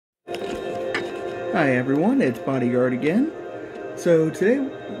Hi everyone, it's Bodyguard again. So today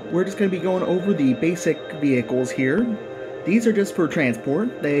we're just going to be going over the basic vehicles here. These are just for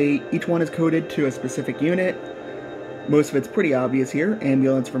transport. Each one is coded to a specific unit. Most of it's pretty obvious here.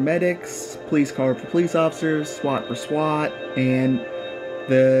 Ambulance for medics, police car for police officers, SWAT for SWAT, and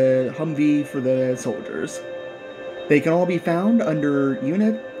the Humvee for the soldiers. They can all be found under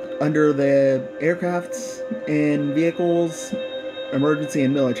the aircrafts and vehicles, emergency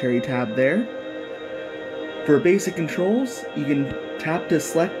and military tab there. For basic controls, you can tap to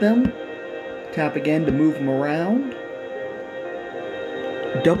select them, tap again to move them around,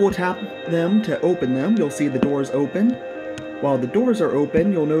 double tap them to open them. You'll see the doors open. While the doors are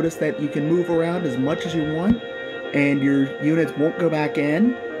open, you'll notice that you can move around as much as you want, and your units won't go back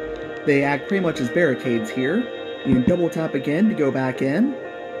in. They act pretty much as barricades here. You can double tap again to go back in.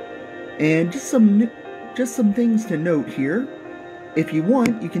 And just some things to note here. If you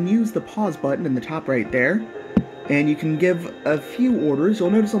want, you can use the pause button in the top right there, and you can give a few orders.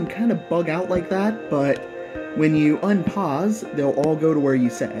 You'll notice them kind of bug out like that, but when you unpause, they'll all go to where you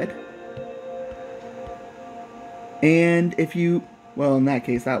said. And if you, well, in that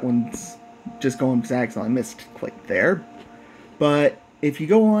case, that one's just going because I accidentally misclicked there. But if you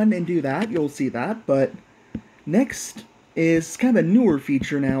go on and do that, you'll see that. But next is kind of a newer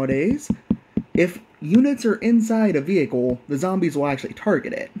feature nowadays. If units are inside a vehicle, the zombies will actually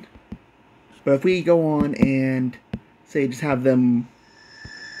target it. But if we go on and, say, just have them,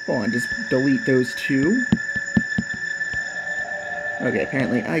 hold on, just delete those two. Okay,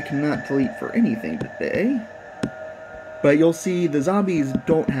 apparently I cannot delete for anything today. But you'll see the zombies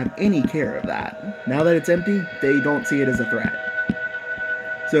don't have any care of that. Now that it's empty, they don't see it as a threat.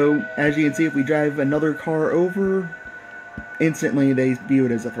 So, as you can see, if we drive another car over, instantly they view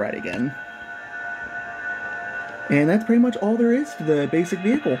it as a threat again. And that's pretty much all there is to the basic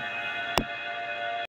vehicle.